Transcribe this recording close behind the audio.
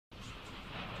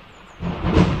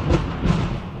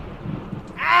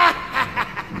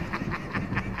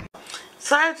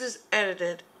So I just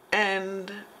edited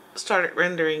and started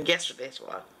rendering yesterday's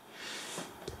vlog.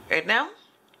 Right now,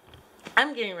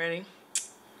 I'm getting ready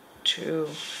to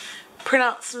print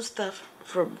out some stuff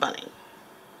for Bunny.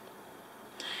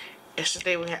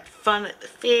 Yesterday we had fun at the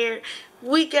fair.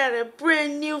 We got a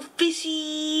brand new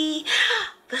fishy.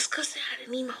 Let's go say hi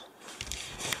to Nemo.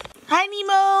 Hi,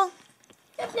 Nemo.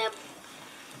 Yep, yep.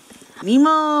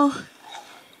 Nemo.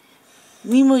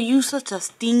 Nemo, you such a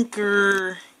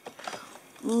stinker.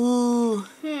 Ooh.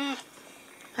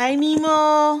 Hi,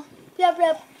 Nemo. Yep,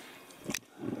 yep.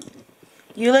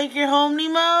 You like your home,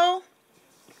 Nemo?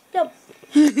 Yep.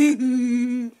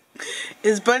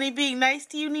 Is Bunny being nice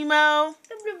to you, Nemo?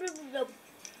 Yep.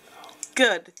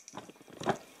 Good.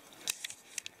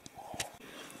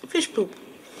 Fish poop.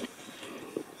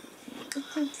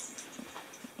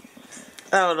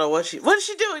 I don't know what is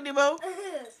she doing, Nemo?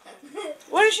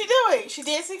 What is she doing? She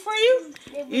dancing for you?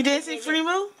 You dancing for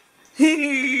Nemo?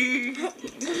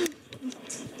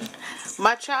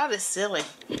 My child is silly.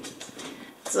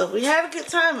 So we had a good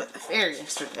time at the fair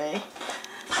yesterday.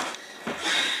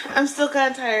 I'm still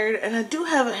kind of tired, and I do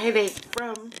have a headache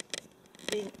from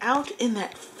being out in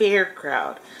that fair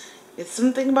crowd. It's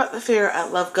something about the fair. I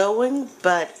love going,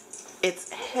 but it's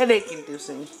headache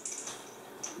inducing.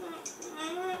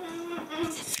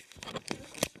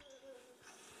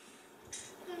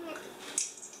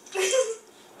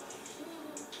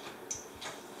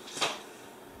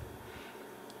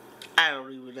 I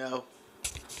don't even know.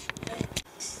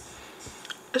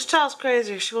 This child's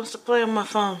crazy. She wants to play on my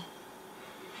phone.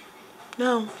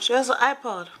 No, she has an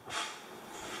iPod.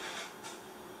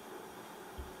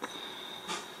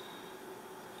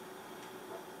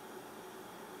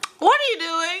 What are you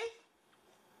doing?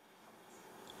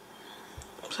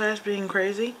 Besides being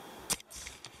crazy.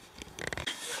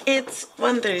 It's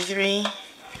 1:33.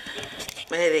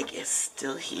 My headache is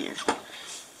still here.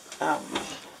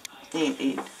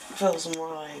 It feels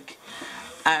more like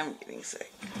I'm getting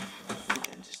sick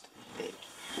than just a headache.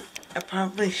 I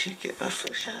probably should get my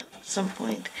flu shot at some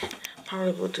point.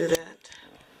 Probably will do that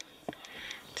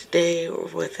today or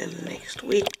within the next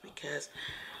week because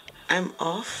I'm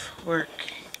off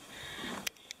work.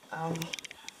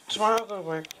 Tomorrow I'll go to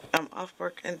work. I'm off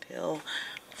work until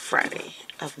Friday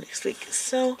of next week.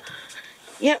 So,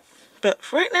 yep. But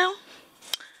for right now,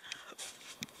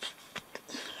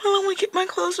 well, I'm gonna get my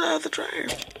clothes out of the dryer.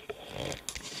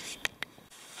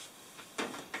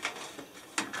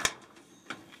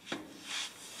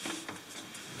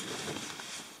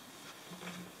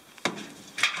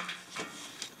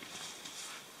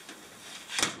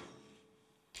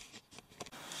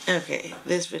 Okay,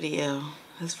 this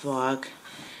vlog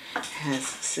has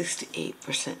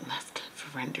 68% left for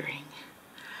rendering.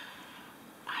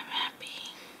 I'm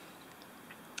happy.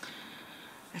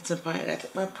 At some point, I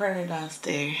took my printer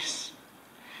downstairs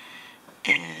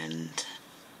and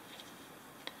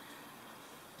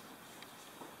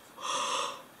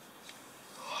I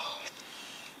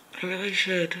really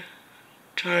should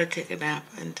try to take a nap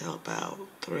until about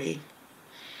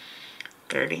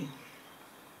 3:30.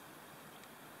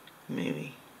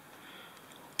 Maybe.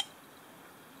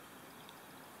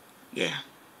 Yeah.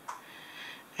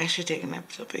 I should take a nap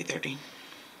until 3:30.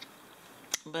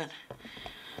 But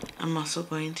I'm also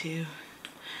going to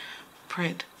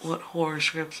print what horror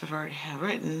scripts I've already have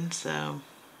written, so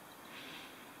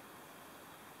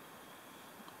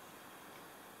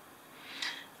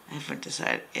I haven't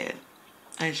decided yet.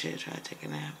 I should try to take a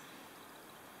nap.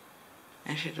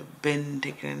 I should have been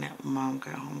taking a nap when Mom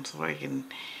got home so I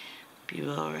can be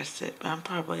well rested. But I'm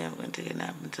probably going to take a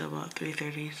nap until about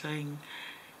 3:30 so I can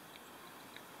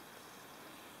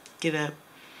get up,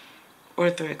 or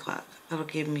 3 o'clock. That'll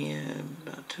give me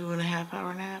about 2.5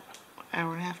 hour nap,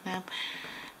 hour and a half nap,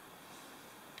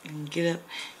 and get up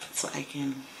so I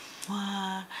can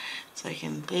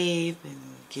bathe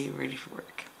and get ready for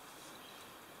work.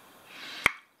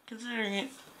 Considering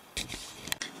it.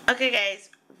 Okay guys,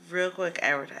 real quick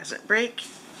advertisement break.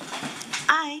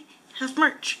 I have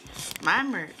merch. My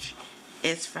merch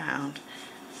is found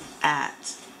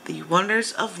at the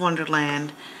Wonders of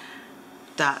Wonderland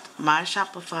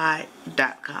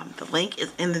 .myshopify.com. The link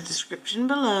is in the description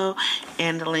below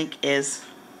and the link is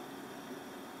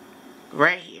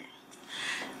right here.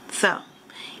 So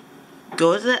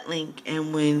go to that link,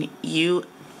 and when you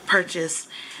purchase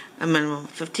a minimum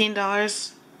of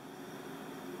 $15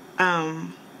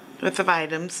 worth of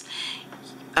items,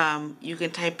 you can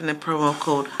type in the promo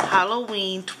code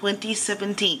Halloween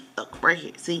 2017. Look right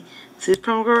here. See this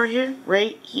promo code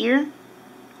right here?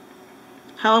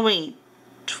 Halloween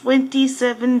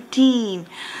 2017,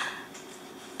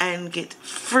 and get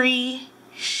free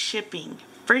shipping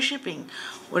free shipping.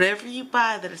 Whatever you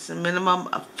buy that is a minimum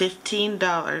of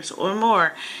 $15 or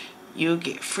more, you'll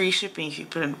get free shipping if you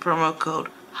put in the promo code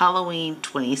Halloween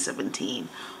 2017.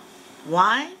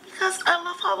 Why? Because I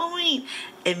love Halloween.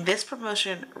 And this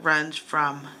promotion runs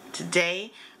from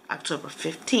today, October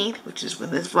 15th, which is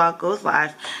when this vlog goes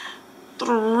live,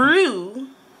 through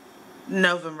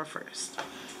November 1st.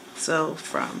 So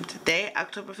from today,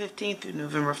 October 15th through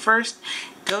November 1st,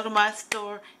 go to my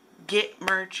store, get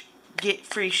merch, get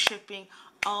free shipping.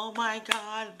 Oh my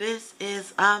God, this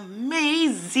is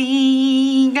amazing.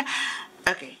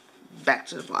 Okay, back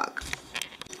to the vlog.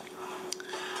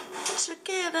 Check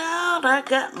it out, I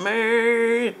got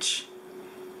merch.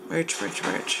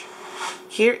 Merch.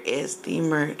 Here is the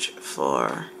merch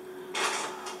for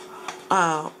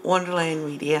Wonderland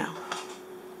Media.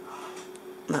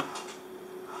 No.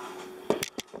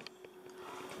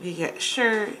 We got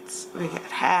shirts, we got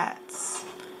hats.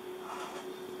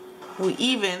 We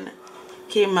even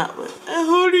came up with a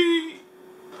hoodie.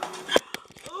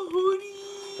 A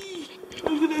hoodie.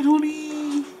 Look at that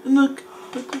hoodie. Look.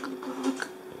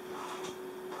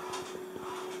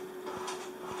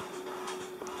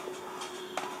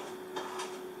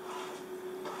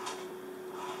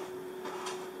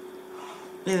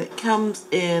 And it comes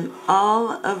in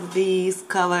all of these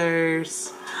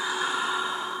colors.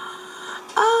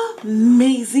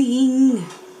 Amazing.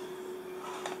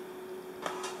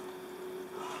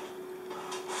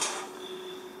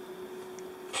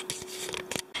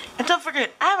 And don't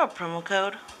forget, I have a promo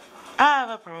code.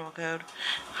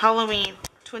 Halloween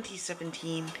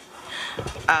 2017.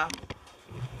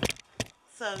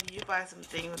 So you buy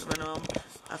something with a minimum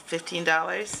of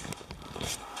 $15,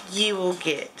 you will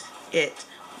get it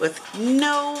with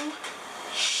no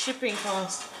shipping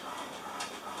cost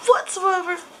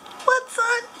whatsoever. What's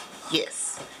on?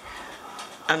 Yes.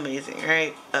 Amazing,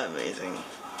 right? Amazing.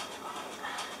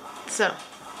 So,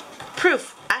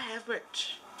 proof. I have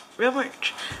merch. Real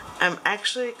merch. I'm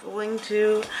actually going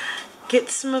to get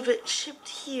some of it shipped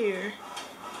here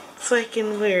so I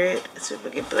can wear it. So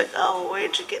people can be like, oh,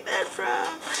 where'd you get that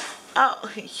from?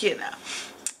 Oh, you know.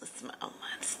 It's my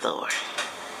online store.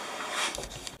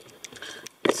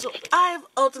 So I've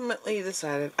ultimately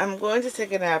decided I'm going to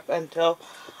take a nap until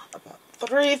about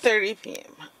 3:30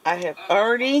 p.m. I have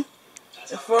already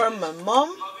informed my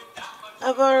mom.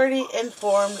 I've already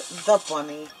informed the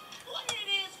bunny.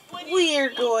 We are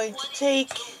going to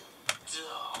take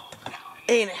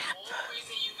a nap.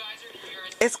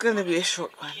 It's going to be a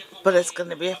short one, but it's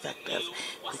going to be effective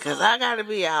because I got to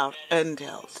be out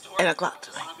until 10 o'clock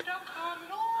tonight.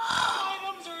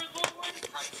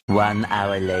 1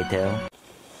 hour later.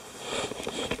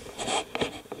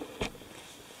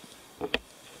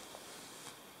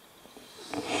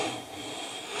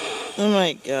 Oh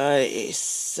my God, it is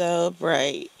so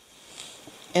bright.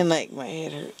 And like my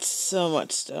head hurts so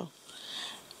much still.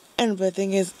 And the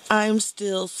thing is, I'm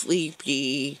still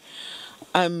sleepy.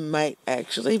 I might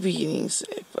actually be getting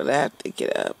sick, but I have to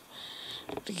get up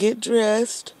to get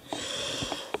dressed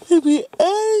and be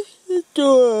out the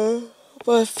door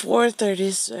by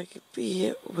 4:30 so I could be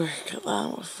at work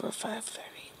along with for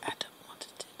 5:30. I don't want to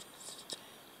do this today,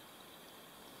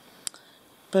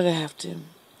 but I have to.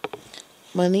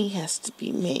 Money has to be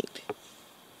made.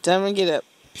 Time to get up.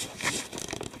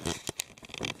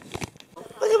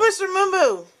 Look at Mr.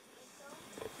 Mumbo.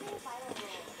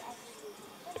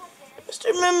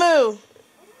 Mr. Moo.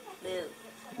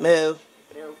 Moo.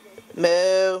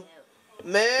 Moo.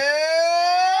 Moo.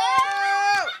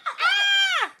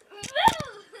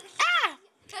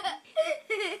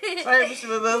 Sorry, Mr.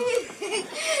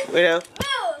 Moo. Widow.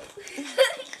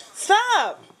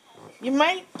 Stop. You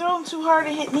might throw him too hard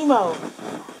and hit Nemo.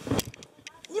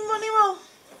 Nemo.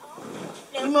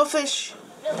 Nemo fish.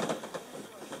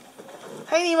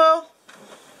 Hey, Nemo.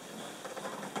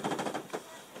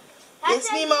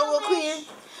 Yes, Nemo, we'll clean.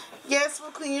 Yes,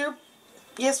 we'll clean your.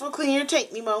 Yes, we'll clean your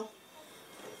tank, Nemo.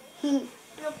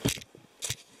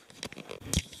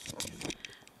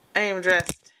 I am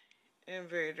dressed. I am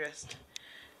very dressed.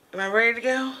 Am I ready to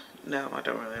go? No, I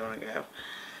don't really want to go.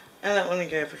 I don't want to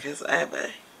go because I have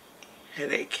a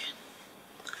headache.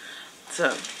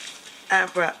 So, I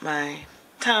brought my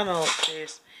Tylenol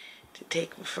upstairs to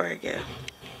take before I go.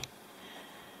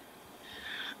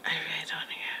 I really don't want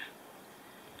to go.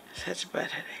 Such a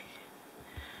bad headache.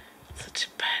 Such a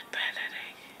bad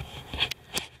headache.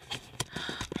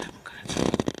 But I'm gonna do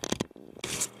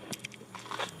it.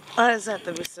 Why does that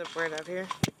have to be so bright out here?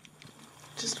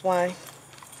 Just why?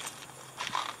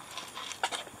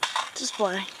 Just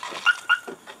why?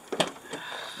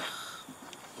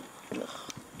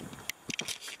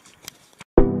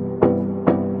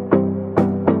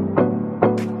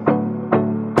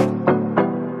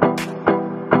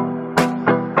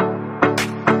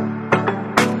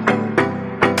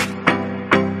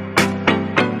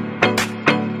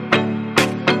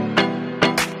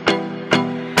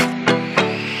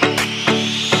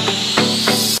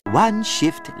 One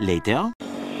shift later.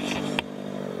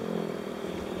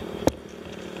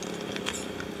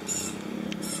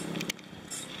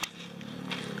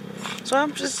 So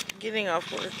I'm just getting off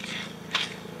work.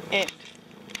 And,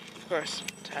 of course,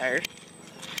 tired.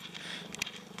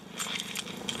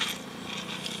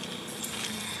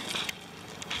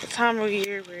 The time of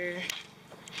year where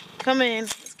come in,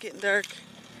 it's getting dark.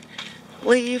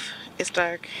 Leave, it's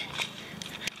dark.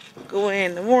 Go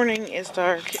in the morning, it's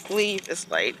dark. Leave, it's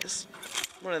light. It's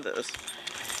one of those.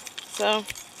 So,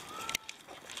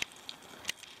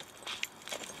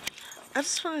 I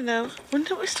just want to know, when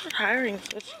do we start hiring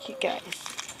such cute guys?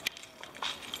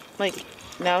 Like,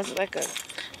 now is it like a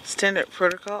standard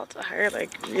protocol to hire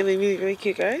like really, really, really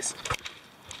cute guys?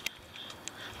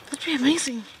 That'd be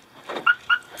amazing.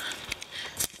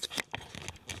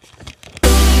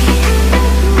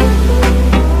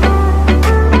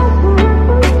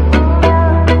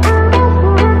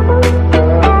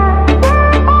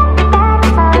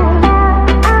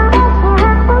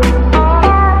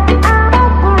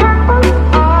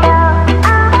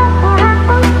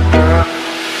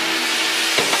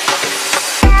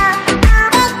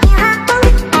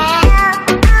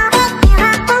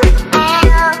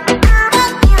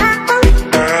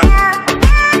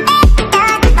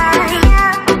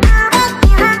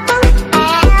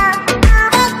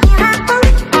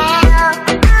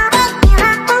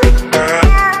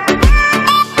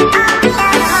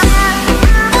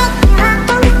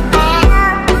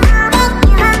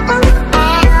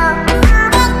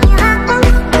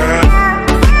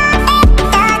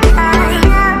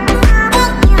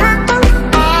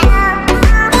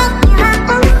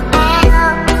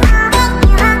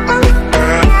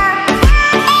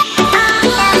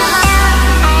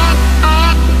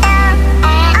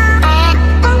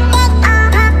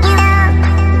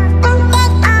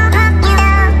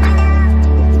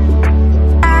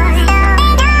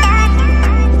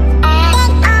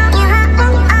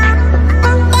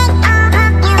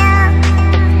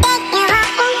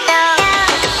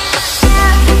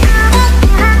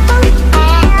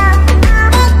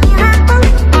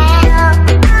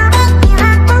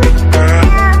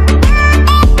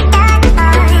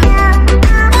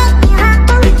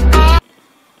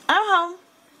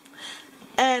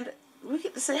 And we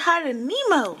get to say hi to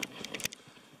Nemo.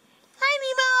 Hi,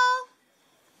 Nemo.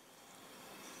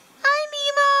 Hi,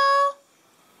 Nemo.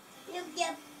 Yep,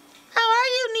 yep, How are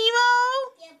you, Nemo?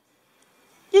 yep,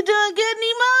 You doing good,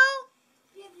 Nemo?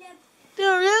 yep, yep,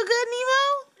 Doing real good, Nemo?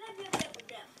 yep, yep, yep,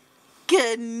 yep.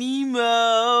 Good,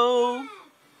 Nemo.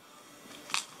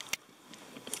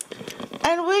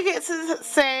 And we get to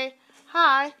say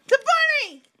hi to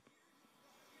Bunny,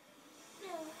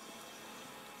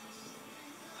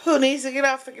 who needs to get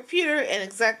off the computer in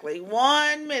exactly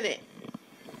 1 minute.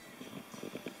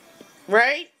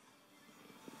 Right?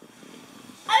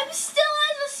 I'm still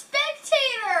as a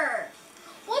spectator.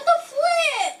 What the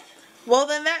flip? Well,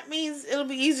 then that means it'll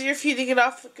be easier for you to get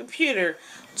off the computer.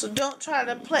 So don't try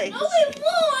to play. No, it won't.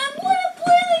 I want to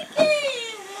play the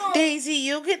game. Daisy,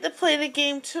 you'll get to play the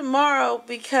game tomorrow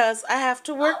because I have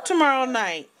to work tomorrow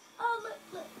night. Oh,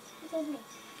 look. It says me.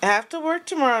 I have to work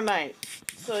tomorrow night.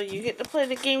 So you get to play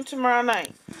the game tomorrow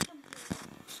night.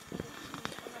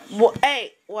 Well,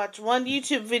 hey, watch one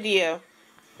YouTube video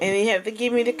and you have to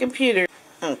give me the computer.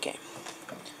 Okay.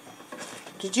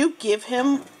 Did you give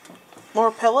him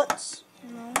more pellets?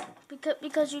 No,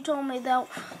 because you told me that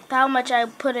how much I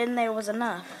put in there was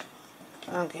enough.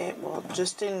 Okay, well,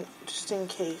 just in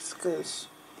case, cause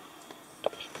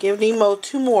give Nemo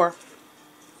 2 more.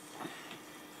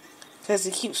 Cause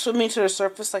he keeps swimming to the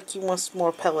surface like he wants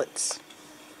more pellets.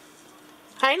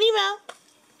 Hi, Nemo.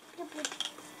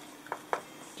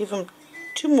 Give him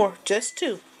 2 more, just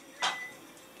 2.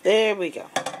 There we go.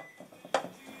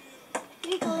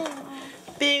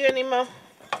 Bigger, Nemo.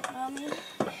 Mommy,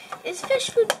 is fish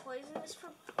food poisonous for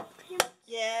people?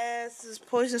 Yes, it's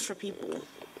poisonous for people.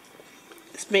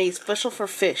 It's made special for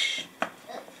fish.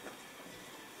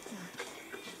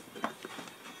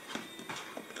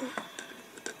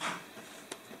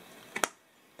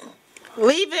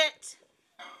 Leave it.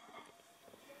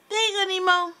 There you go,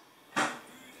 Nemo.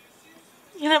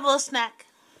 You can have a little snack.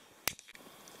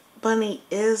 Bunny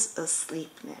is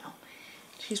asleep now.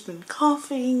 She's been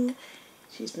coughing.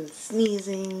 She's been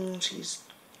sneezing. She's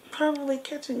probably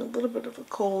catching a little bit of a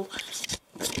cold.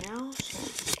 But now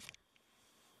she's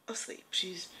asleep.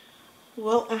 She's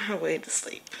well on her way to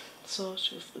sleep. So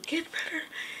she'll get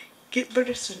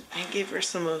better soon. I gave her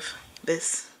some of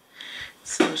this.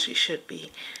 So she should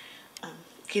be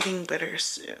getting better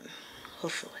soon.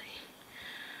 Hopefully.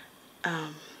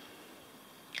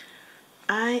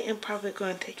 I am probably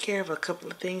going to take care of a couple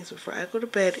of things before I go to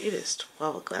bed. It is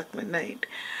 12 o'clock midnight.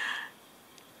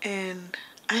 And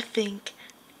I think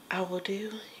I will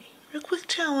do a quick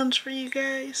challenge for you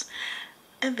guys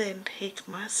and then take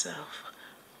myself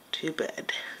to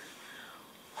bed.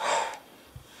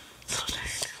 So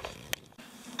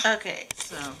tired. Okay,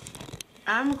 so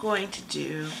I'm going to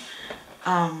do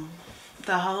the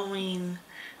Halloween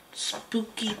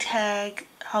spooky tag,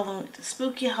 the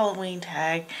spooky Halloween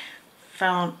tag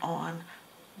found on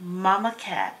Mama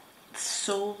Cat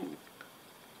So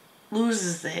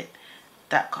Loses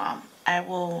It.com. I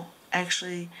will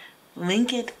actually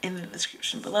link it in the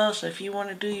description below, so if you want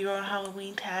to do your own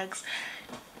Halloween tags,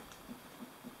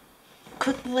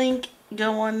 click the link,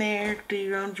 go on there, do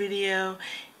your own video,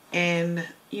 and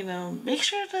you know, make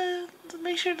sure to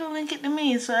link it to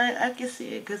me so I can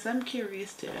see it, because I'm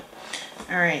curious too.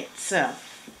 Alright, so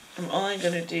I'm only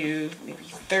gonna do maybe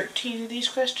 13 of these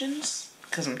questions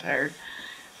because I'm tired.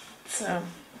 So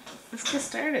let's get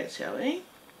started, shall we?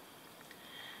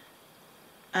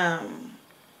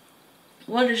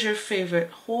 What is your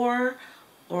favorite horror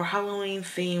or Halloween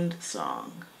themed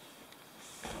song?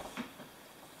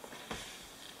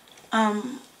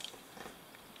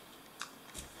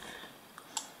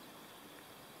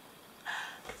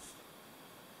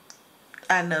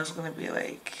 I know it's gonna be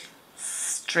like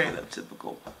straight up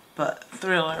typical, but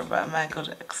Thriller by Michael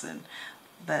Jackson.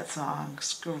 That song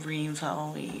screams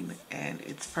Halloween, and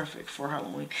it's perfect for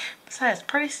Halloween. Besides,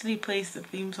 Party City plays the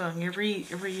theme song every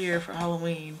year for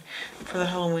Halloween, for the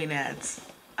Halloween ads.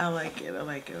 I like it a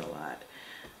lot.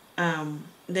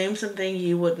 Name something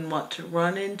you wouldn't want to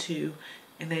run into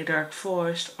in a dark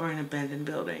forest or an abandoned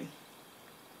building.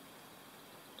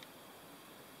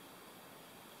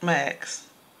 My ex.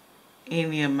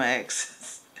 Any of my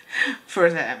exes,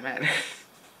 for that matter.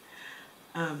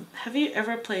 Have you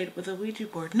ever played with a Ouija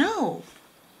board? No.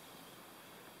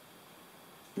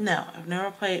 No, I've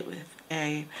never played with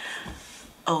a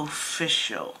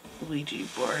official Ouija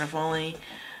board. I've only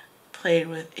played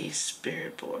with a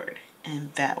spirit board,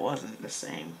 and that wasn't the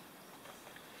same.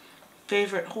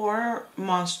 Favorite horror,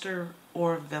 monster,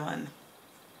 or villain?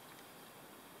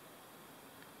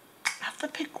 I have to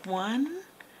pick one.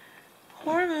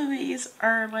 Horror movies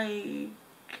are like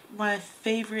my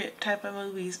favorite type of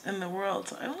movies in the world,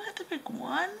 so I only have to pick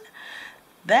one.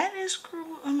 That is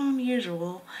cruel and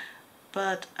unusual,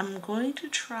 but I'm going to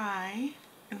try,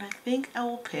 and I think I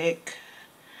will pick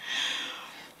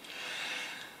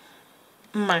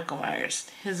Michael Myers.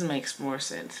 His makes more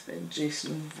sense than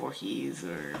Jason Voorhees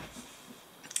or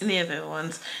any other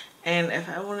ones. And if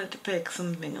I wanted to pick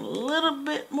something a little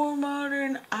bit more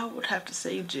modern, I would have to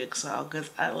say Jigsaw,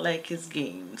 because I like his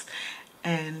games.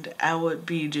 And I would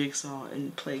be Jigsaw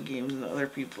and play games with other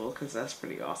people, because that's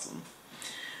pretty awesome.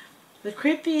 The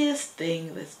creepiest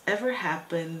thing that's ever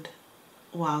happened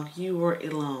while you were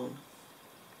alone.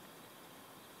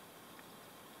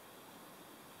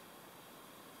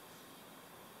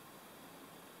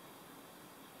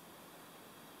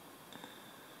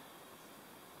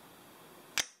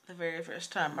 The very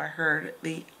first time I heard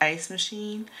the ice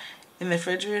machine in the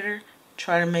refrigerator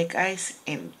try to make ice,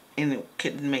 and it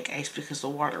couldn't make ice because the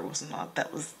water wasn't on.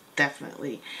 That was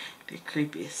definitely the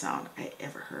creepiest sound I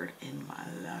ever heard in my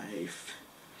life.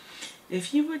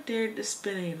 If you were dared to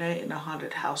spend a night in a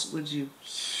haunted house, would you?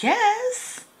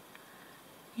 Yes!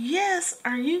 Yes,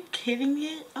 are you kidding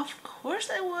me? Of course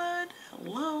I would.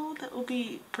 Hello, that would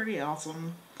be pretty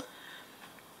awesome.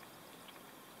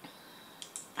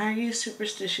 Are you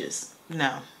superstitious?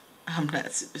 No, I'm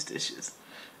not superstitious.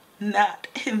 Not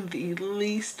in the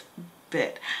least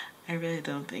bit. I really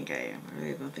don't think I am. I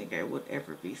really don't think I would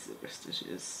ever be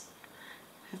superstitious.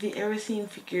 Have you ever seen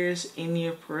figures in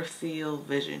your peripheral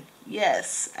vision?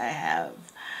 Yes, I have.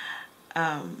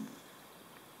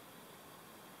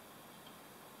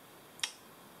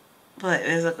 But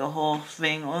there's like a whole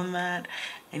thing on that,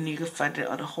 and you can find it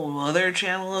on a whole other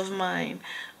channel of mine,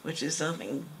 which is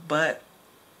nothing but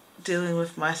dealing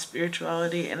with my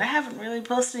spirituality, and I haven't really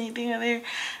posted anything on there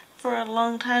for a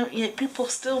long time, yet people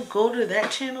still go to that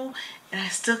channel, and I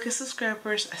still get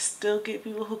subscribers. I still get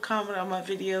people who comment on my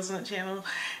videos on the channel,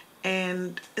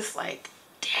 and it's like,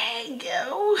 dang,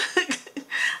 yo.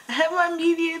 I have my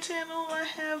media channel, I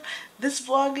have this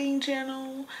vlogging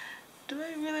channel. Do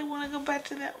I really want to go back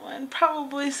to that one?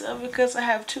 Probably so, because I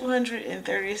have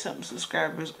 230 something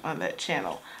subscribers on that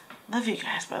channel. Love you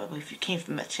guys, by the way, if you came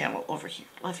from that channel over here.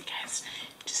 Love you guys.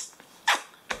 Just,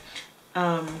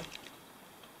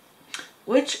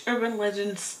 which urban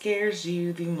legend scares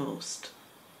you the most?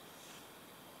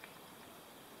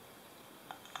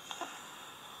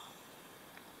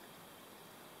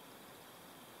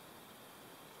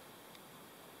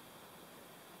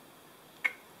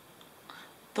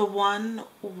 The one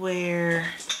where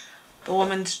the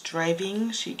woman's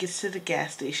driving, she gets to the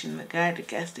gas station. The guy at the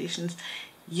gas station's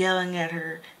yelling at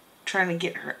her, trying to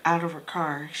get her out of her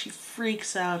car. She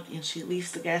freaks out and she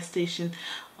leaves the gas station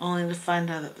only to find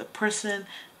out that the person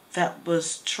that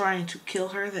was trying to kill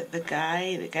her, that the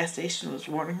guy at the gas station was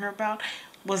warning her about,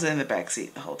 was in the back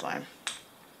seat the whole time.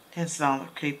 And it's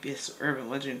not the creepiest urban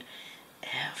legend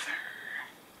ever.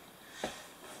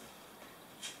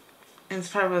 And it's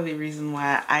probably the reason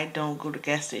why I don't go to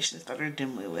gas stations that are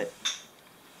dimly lit.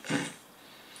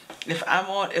 If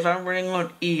I'm running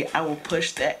on E, I will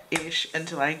push that ish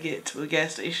until I get to a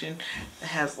gas station that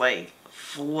has like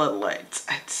floodlights.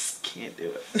 I just can't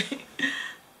do it.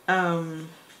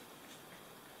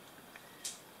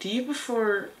 Do you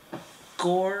prefer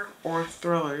gore or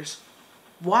thrillers?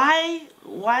 Why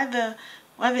the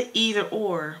either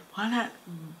or? Why not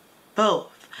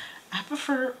both? I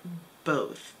prefer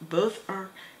both. Both are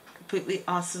completely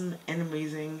awesome and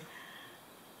amazing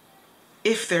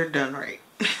if they're done right.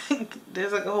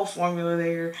 There's like a whole formula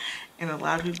there, and a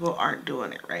lot of people aren't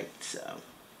doing it right, so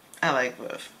I like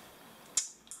both.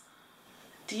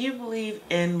 Do you believe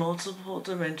in multiple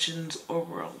dimensions or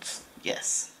worlds?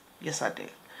 Yes. Yes, I do.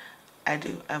 I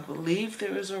do. I believe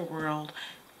there is a world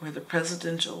where the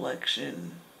presidential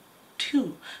election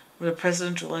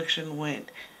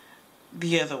went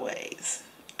the other ways.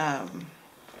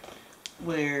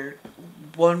 Where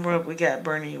one world we got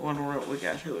Bernie, one world we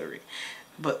got Hillary.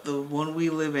 But the one we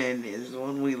live in is the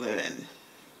one we live in.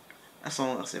 That's all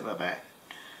I'm going to say about that.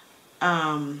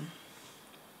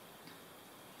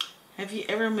 Have you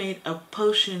ever made a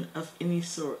potion of any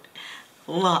sort?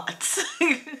 Lots.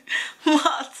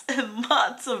 Lots and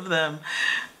lots of them.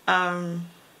 And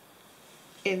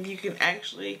you can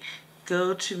actually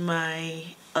go to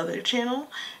my other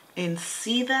channel and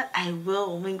see that. I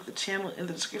will link the channel in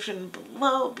the description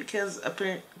below because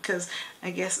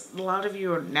I guess a lot of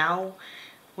you are now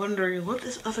wondering what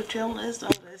this other channel is. Now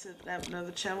that I said I have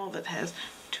another channel that has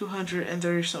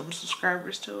 230 something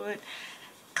subscribers to it.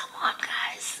 Come on,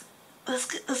 guys, let's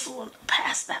get this one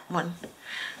past that one.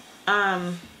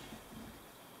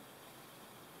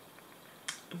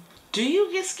 Do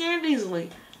you get scared easily?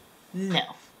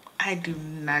 No, I do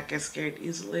not get scared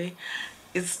easily.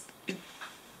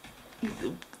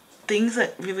 Things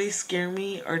that really scare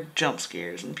me are jump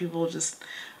scares, when people just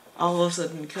all of a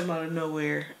sudden come out of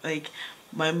nowhere. Like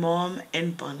my mom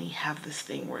and Bunny have this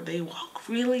thing where they walk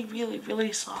really, really,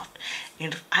 really soft,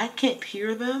 and if I can't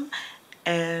hear them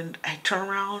and I turn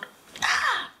around,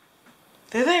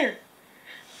 they're there.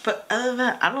 But other than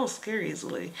that, I don't scare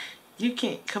easily. You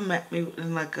can't come at me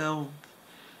in like a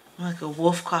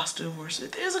wolf costume or say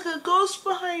there's like a ghost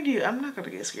behind you. I'm not gonna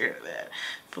get scared of that.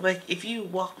 But like if you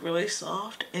walk really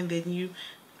soft and then you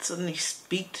suddenly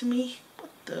speak to me,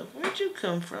 where'd you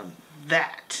come from?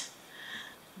 That.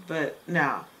 But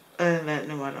no, other than that,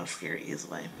 no, I don't scare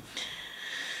easily.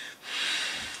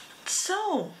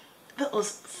 So that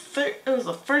was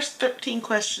the first 13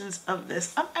 questions of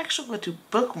this. I'm actually going to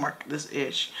bookmark this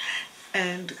ish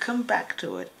and come back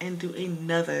to it and do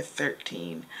another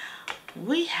 13.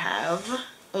 We have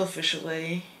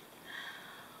officially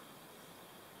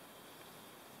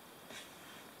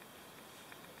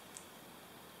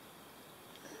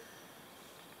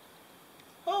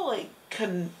holy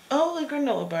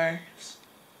granola bars.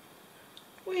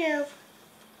 We have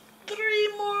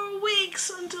 3 more weeks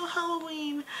until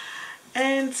Halloween,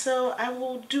 and so I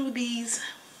will do these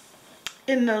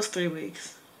in those 3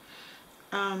 weeks.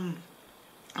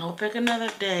 I'll pick another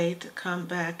day to come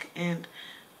back and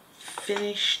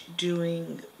finish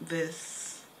doing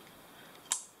this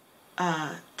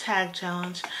tag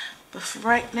challenge. But for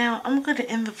right now, I'm going to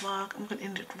end the vlog. I'm going to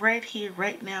end it right here,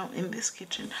 right now in this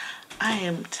kitchen. I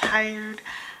am tired.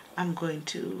 I'm going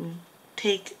to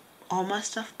take all my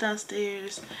stuff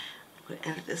downstairs. I'm going to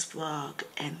edit this vlog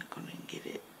and I'm going to get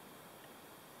it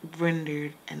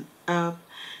rendered and up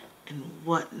and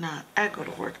whatnot. I go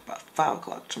to work about 5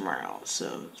 o'clock tomorrow,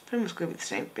 so it's pretty much going to be the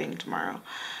same thing tomorrow.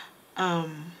 But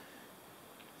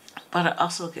I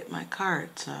also get my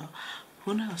card, so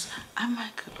who knows? I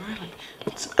might go early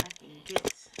so I can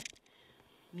get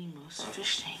Nemo's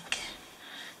fish tank,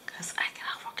 because I get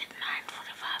off work at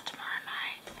 9:45 tomorrow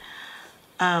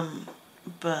night.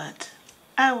 But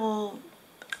I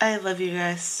love you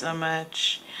guys so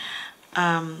much.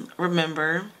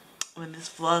 Remember, when this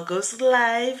vlog goes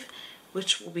live,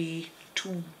 which will be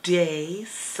today,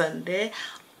 Sunday,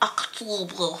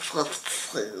 October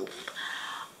 15th,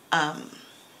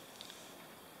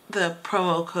 the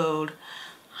promo code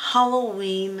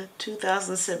Halloween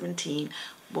 2017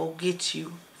 will get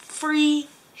you free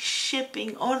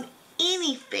shipping on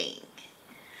anything.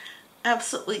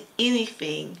 absolutely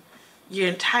anything, your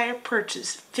entire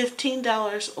purchase,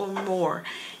 $15 or more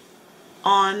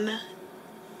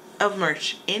of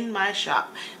merch in my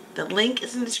shop. The link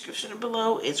is in the description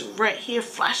below. It's right here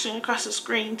flashing across the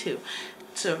screen too.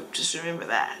 So just remember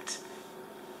that.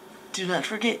 Do not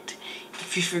forget.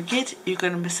 If you forget, you're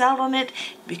going to miss out on it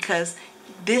because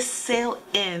this sale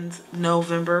ends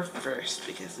November 1st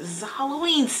because this is a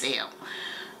Halloween sale.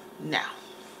 Now,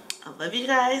 I love you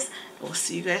guys. I will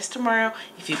see you guys tomorrow.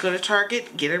 If you go to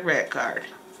Target, get a red card.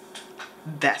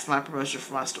 That's my promotion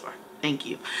for my store. Thank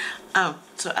you.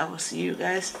 So I will see you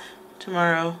guys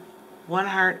tomorrow. One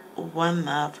heart, one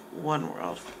love, one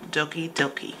world. Doki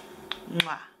doki.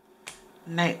 Mwah.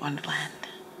 Night Wonderland.